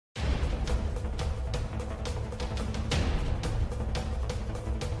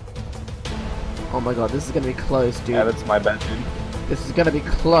Oh my god, this is gonna be close, dude. Yeah, that's my bad, dude. This is gonna be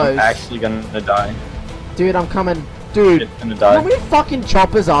close. I'm actually gonna die. Dude, I'm coming. Dude, I'm gonna die. how many fucking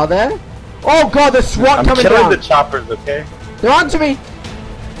choppers are there? Oh god, there's SWAT coming down. I'm killing the choppers, okay? They're onto me.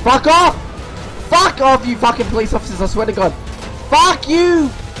 Fuck off. Fuck off, you fucking police officers, I swear to god. Fuck you,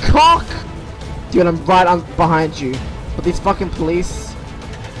 cock. Dude, I'm behind you. But these fucking police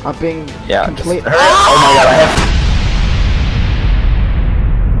are being complete. Just oh my god, I have.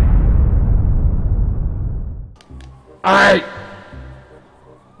 Alright!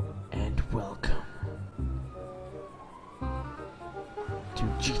 And welcome to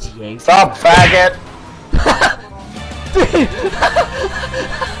GTA. Stop, faggot!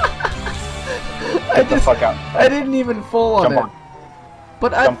 Get the fuck out. I didn't even fall on it.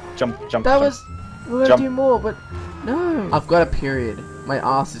 But jump. That was. We're gonna do more, but no. I've got a period. My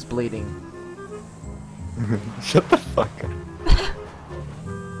ass is bleeding. Shut the fuck up.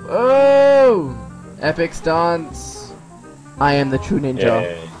 Oh! Epic stance. I am the true ninja.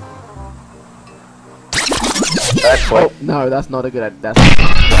 Yay. That's what. Oh, no, that's not a good idea. That's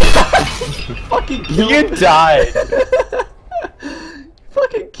fucking killed You died!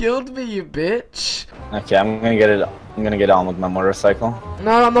 fucking killed me, you bitch. Okay, I'm gonna get it. I'm gonna get on with my motorcycle.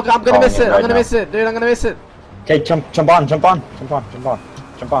 No, I'm not. I'm gonna miss it. I'm gonna miss it, dude. I'm gonna miss it. Okay, jump on.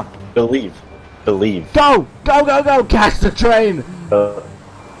 Believe. Go! Catch the train.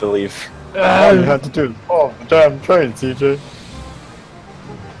 Believe. All you have to do is follow the damn train, CJ.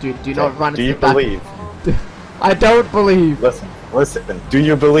 Dude, do not run. Do you believe? I don't believe. Listen. Do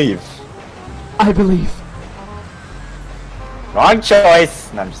you believe? I believe. Wrong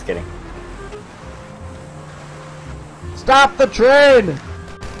choice. No, I'm just kidding. Stop the train!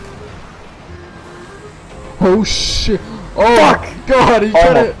 Oh shit! Oh fuck! God! He's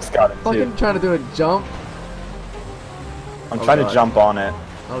trying trying to do a jump. I'm trying to jump on it.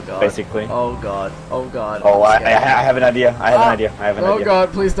 Oh god. Basically. Oh god. Oh god. Oh, I have an idea. I have an idea. Oh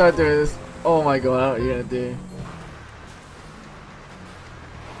god, please don't do this. Oh my god, I don't know what you're gonna do.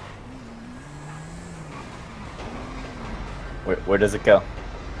 Where does it go?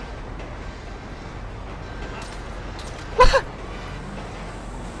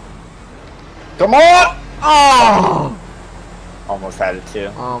 Come on! Oh! Almost had it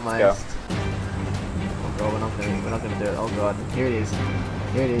too. Almost. Oh god, we're not gonna do it. Oh god, here it is.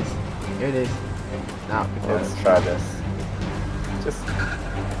 Now, let's try this. Just,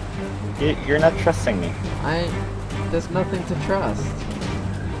 you're not trusting me. There's nothing to trust.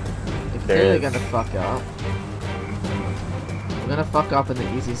 If There they're is. gonna fuck up, we're gonna fuck up in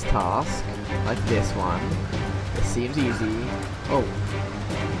the easiest task, like this one. It seems easy. Oh.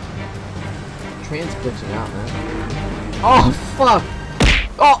 Train's glitching out, man. Oh, fuck!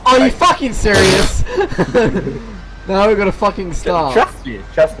 Oh, are you fucking serious? Now we're gonna fucking start. Trust me. You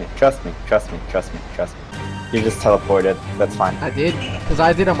just teleported. That's fine. I did, because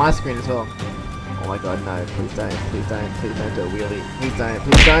I did on my screen as well. Oh my god, no, please don't do a wheelie. Please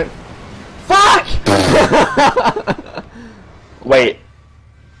don't. Fuck! Wait.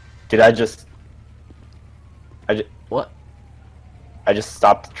 Did I just... What? I just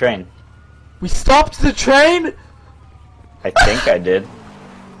stopped the train. We stopped the train? I think I did.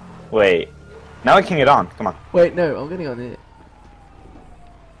 Wait. Now I can get on. Come on. Wait, no, I'm getting on it.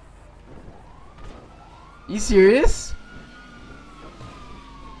 You serious?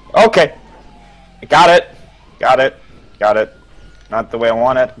 Okay. I got it. Not the way I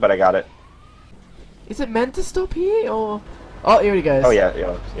want it, but I got it. Is it meant to stop here, or... Oh, here he goes. Oh yeah,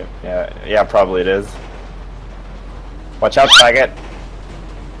 probably it is. Watch out, faggot.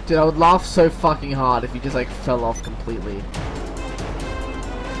 Dude, I would laugh so fucking hard if you just like fell off completely.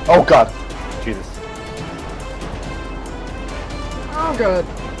 Oh god. Jesus. Oh god.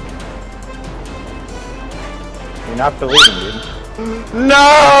 You're not believing, dude.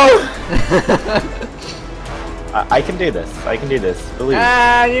 No! I can do this. Believe.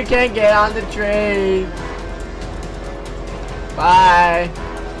 Ah, you can't get on the train. Bye.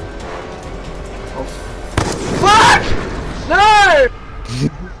 Oh. Fuck! No!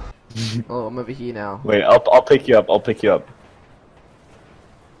 Oh, I'm over here now. Wait, I'll pick you up.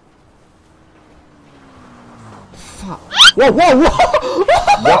 Fuck. Whoa!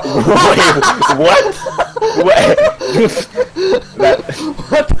 What? Wait, what?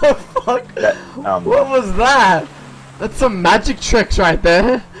 What the fuck? What was that? That's some magic tricks right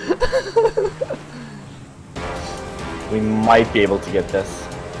there. We might be able to get this.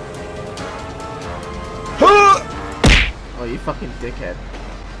 Oh, you fucking dickhead.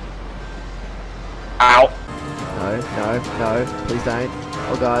 Ow. No, please don't.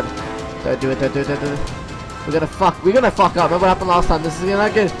 Oh god. Don't do it. We're gonna fuck up. Remember what happened last time? This is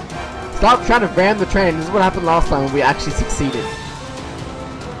not good. Stop trying to ram the train. This is what happened last time when we actually succeeded.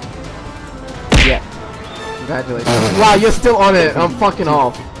 Yeah. Congratulations. Wow, you're still on it. I'm fucking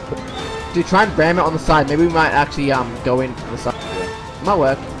off. Dude, try and ram it on the side. Maybe we might actually go in from the side. It might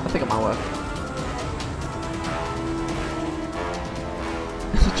work. I think it might work.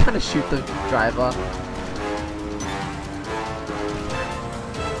 You're trying to shoot the driver.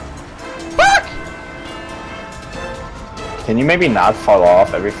 Fuck! Can you maybe not fall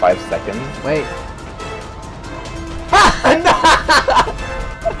off every 5 seconds? Wait.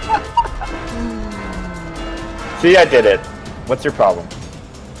 See, I did it. What's your problem?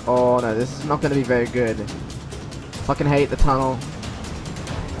 Oh no, this is not gonna be very good. Fucking hate the tunnel.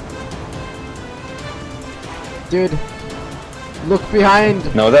 Dude, look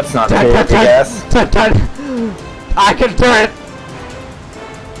behind. No, that's not fair, I guess. I can do it.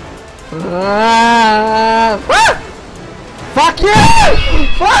 Fuck you!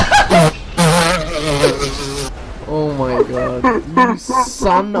 Oh my god, you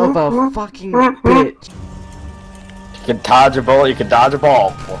son of a fucking bitch. You can dodge a bullet, you can dodge a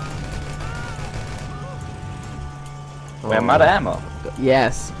ball. Wait, I'm out of ammo.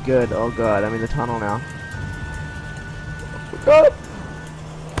 Yes, good. Oh god, I'm in the tunnel now. Oh god!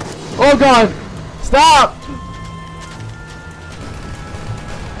 Oh god! Stop!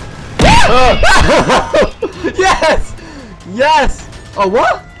 Yes! Yes! Oh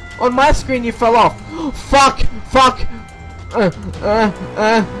what? On my screen you fell off. Fuck! Fuck! I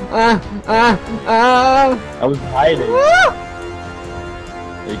was hiding.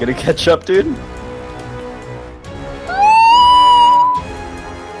 Are you gonna catch up, dude?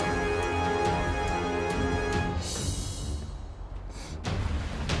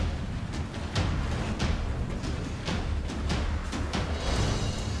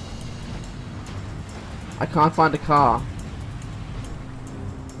 I can't find a car.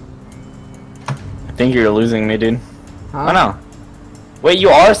 I think you're losing me, dude. Huh? Oh no. Wait, you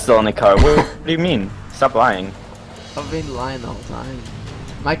are still in the car. What do you mean? Stop lying. I've been lying the whole time.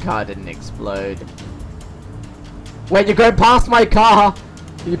 My car didn't explode. Wait, you're going past my car!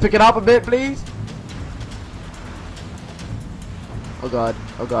 Can you pick it up a bit, please? Oh god,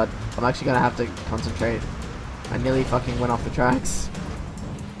 oh god. I'm actually gonna have to concentrate. I nearly fucking went off the tracks.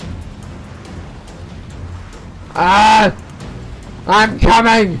 Ah! I'm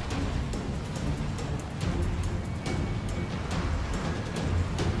coming!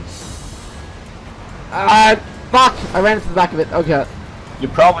 Fuck! I ran into the back of it. Okay. You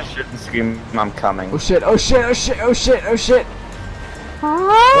probably shouldn't scream, I'm coming. Oh shit, oh shit, oh shit, oh shit, oh shit! Where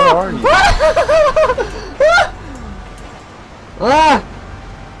are you?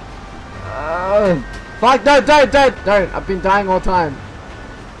 Fuck, don't! I've been dying all the time.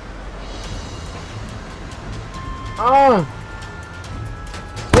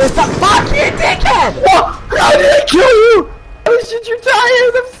 Where's the fuck, you dickhead! How did I kill you? I shit your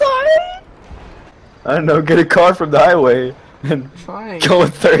tires, I'm sorry! I don't know, get a car from the highway and Trying. go a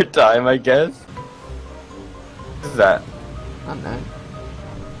third time, I guess. What is that? I don't know.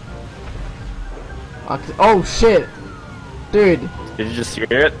 Oh shit! Dude. Did you just hear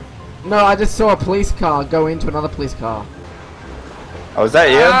it? No, I just saw a police car go into another police car. Oh, is that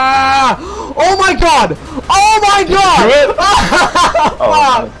you? Ah! Oh my god! Oh my god! Did you do it?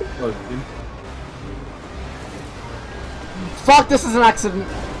 Fuck! Oh, Fuck, this is an accident.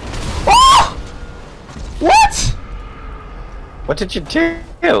 Oh! What? what did you do?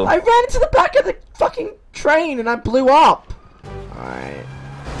 I ran into the back of the fucking train and I blew up. Alright.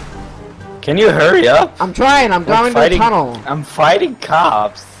 Can you hurry up? I'm trying, I'm going to the tunnel. I'm fighting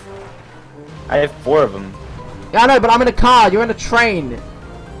cops. I have 4 of them. Yeah, I know, but I'm in a car, you're in a train.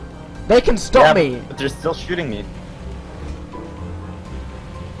 They can stop me. But they're still shooting me.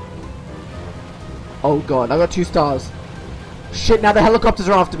 Oh god, I got 2 stars. Shit, now the helicopters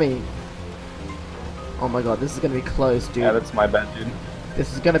are after me. Oh my god, this is gonna be close, dude. Yeah, that's my bad, dude.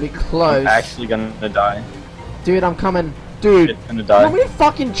 This is gonna be close. I'm actually gonna die. Dude, I'm coming. Dude, It's gonna die. how many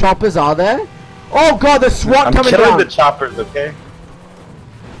fucking choppers are there? Oh god, there's SWAT I'm coming killing down. the choppers, okay?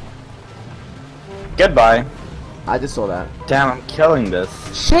 Goodbye. I just saw that. Damn, I'm killing this.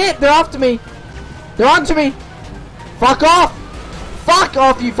 Shit, they're after me. They're onto me. Fuck off. Fuck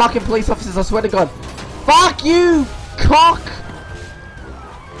off, you fucking police officers, I swear to god. Fuck you, cock.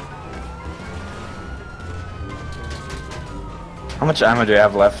 How much ammo do I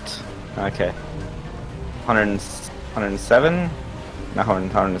have left? Okay. 107? No,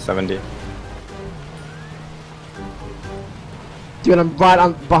 170. Dude, I'm right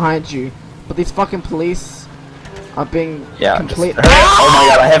on behind you. But these fucking police are being complete. Just, oh my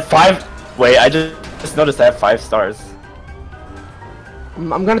god, I have 5. Wait, I just noticed I have 5 stars.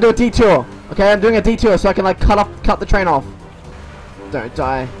 I'm gonna do a detour. Okay, I'm doing a detour so I can like cut the train off. Don't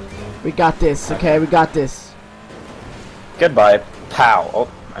die. We got this. Okay, we got this. Goodbye. Pow. Oh.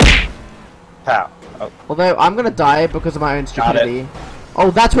 Pow. Oh. Although I'm gonna die because of my own stupidity.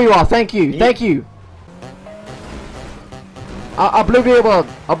 Oh, that's where you are. Thank you. Thank you. A blue billboard.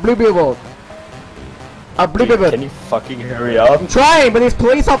 A blue billboard. A blue billboard. Can you fucking hurry up? I'm trying, but these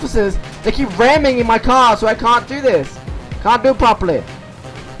police officers, they keep ramming in my car, so I can't do this. Can't do it properly.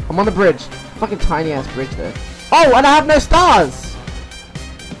 I'm on the bridge. Fucking tiny ass bridge there. Oh, and I have no stars.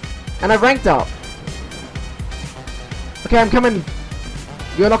 And I ranked up. Okay, I'm coming.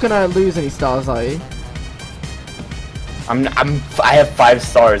 You're not gonna lose any stars, are you? I have 5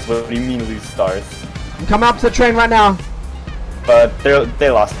 stars. What do you mean lose stars? I'm coming up to the train right now. But they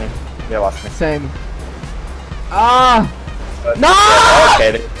lost me. They lost me. Same. Ah! But No!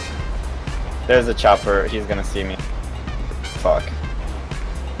 Okay. There's a chopper. He's gonna see me. Fuck.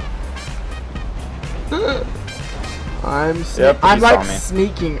 I'm Yep, I'm he saw like me.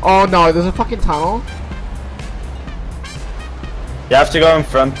 sneaking. Oh no, there's a fucking tunnel. You have to go in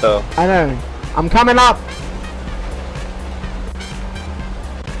front though. I know. I'm coming up.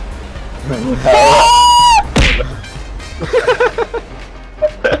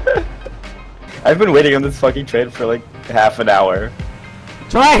 I've been waiting on this fucking train for like half an hour.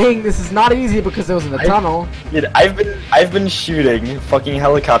 Trying. This is not easy because it was in the tunnel. Dude, I've been shooting fucking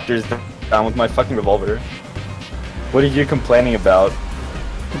helicopters down with my fucking revolver. What are you complaining about?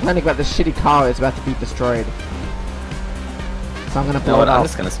 Complaining about the shitty car that's about to be destroyed. So I'm gonna You know blow what? it I'm up.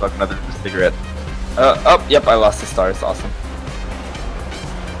 just gonna smoke another cigarette. Oh, yep, I lost the stars. Awesome.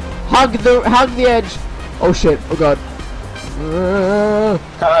 Hug the edge. Oh shit. Oh god.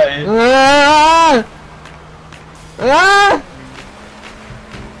 Hi.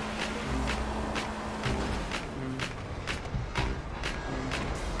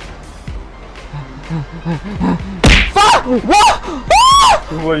 Fuck! What?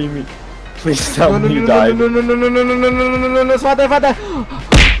 What do you mean? Please tell me you died. No! It's right there, right there.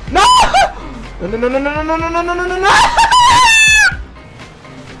 No! No!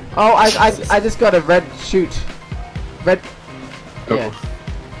 Oh, I just got a red shoot. Red. Yeah.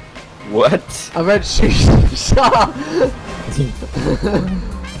 What? A red shoot. Shut up.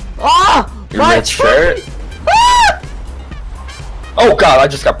 Ah! Your red shirt? Ah! Oh god, I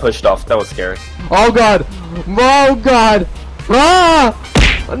just got pushed off. That was scary. Oh god! Oh god! Ah!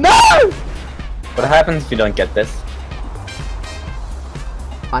 No! What happens if you don't get this?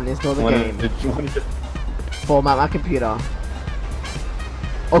 Uninstall the When game. did you want to Format my computer.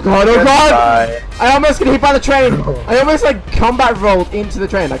 Oh god! Oh god! die? I almost got hit by the train. I almost like combat rolled into the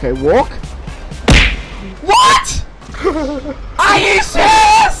train. Okay, walk. What? Are you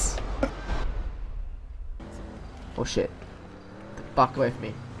serious? Oh shit! Fuck away from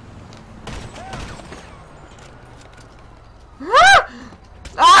me.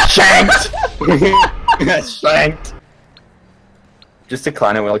 Shanked! Shanked! Just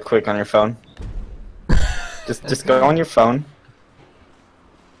decline it real quick on your phone. Just go on your phone.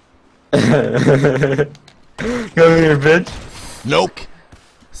 Go here, bitch. Nope.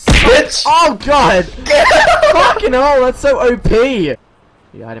 Bitch! Oh god! Fucking hell, that's so OP! You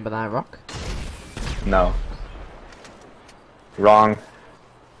hiding behind that rock? No. Wrong.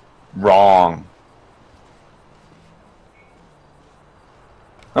 Wrong.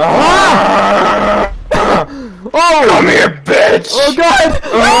 Ah! Oh! Come here, bitch! Oh god!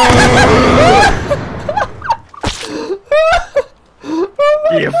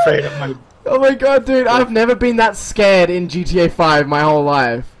 Be afraid of my... Oh my god, dude, I've never been that scared in GTA 5 my whole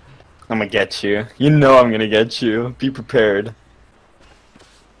life. I'm gonna get you. You know I'm gonna get you. Be prepared.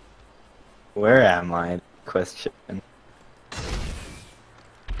 Where am I? Question.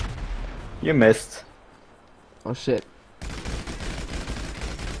 You missed. Oh shit.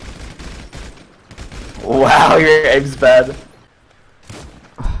 Wow, your aim's bad.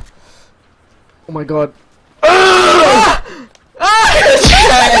 Oh my god.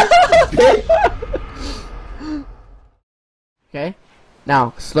 Okay.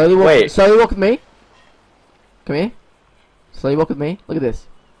 Now, slowly walk. Wait. Slowly walk with me. Come here. Slowly walk with me. Look at this.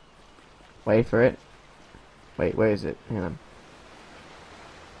 Wait for it. Wait, where is it? Hang on.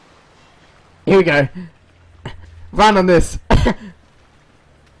 Here we go. Run on this.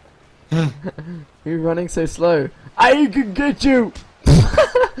 You're running so slow. I can get you.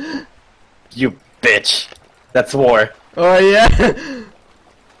 You bitch. That's war. Oh yeah.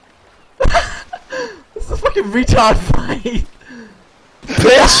 This is a fucking retard fight.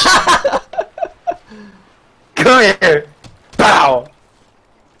 Bitch! Come here! Pow!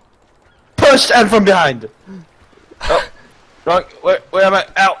 Pushed and from behind! Oh. Wrong. Where am I?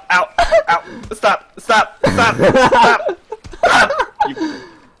 Ow! Ow! Ow! Stop! Stop! Stop! Stop! Stop! You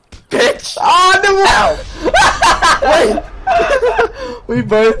bitch! Oh no! Wait! We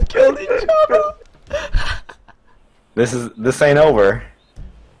both killed each other. This ain't over.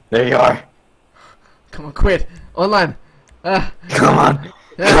 There you are. Come on, quit. Online. Come on.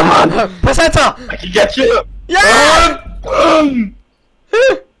 Come on. Press enter. I can get you. Yeah!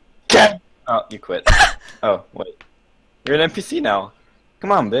 Get. Oh, you quit. Oh, wait. You're an NPC now.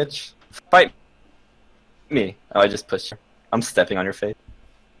 Come on, bitch. Fight me. Oh, I just pushed you. I'm stepping on your face.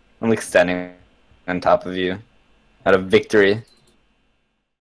 I'm like standing on top of you. Out of victory.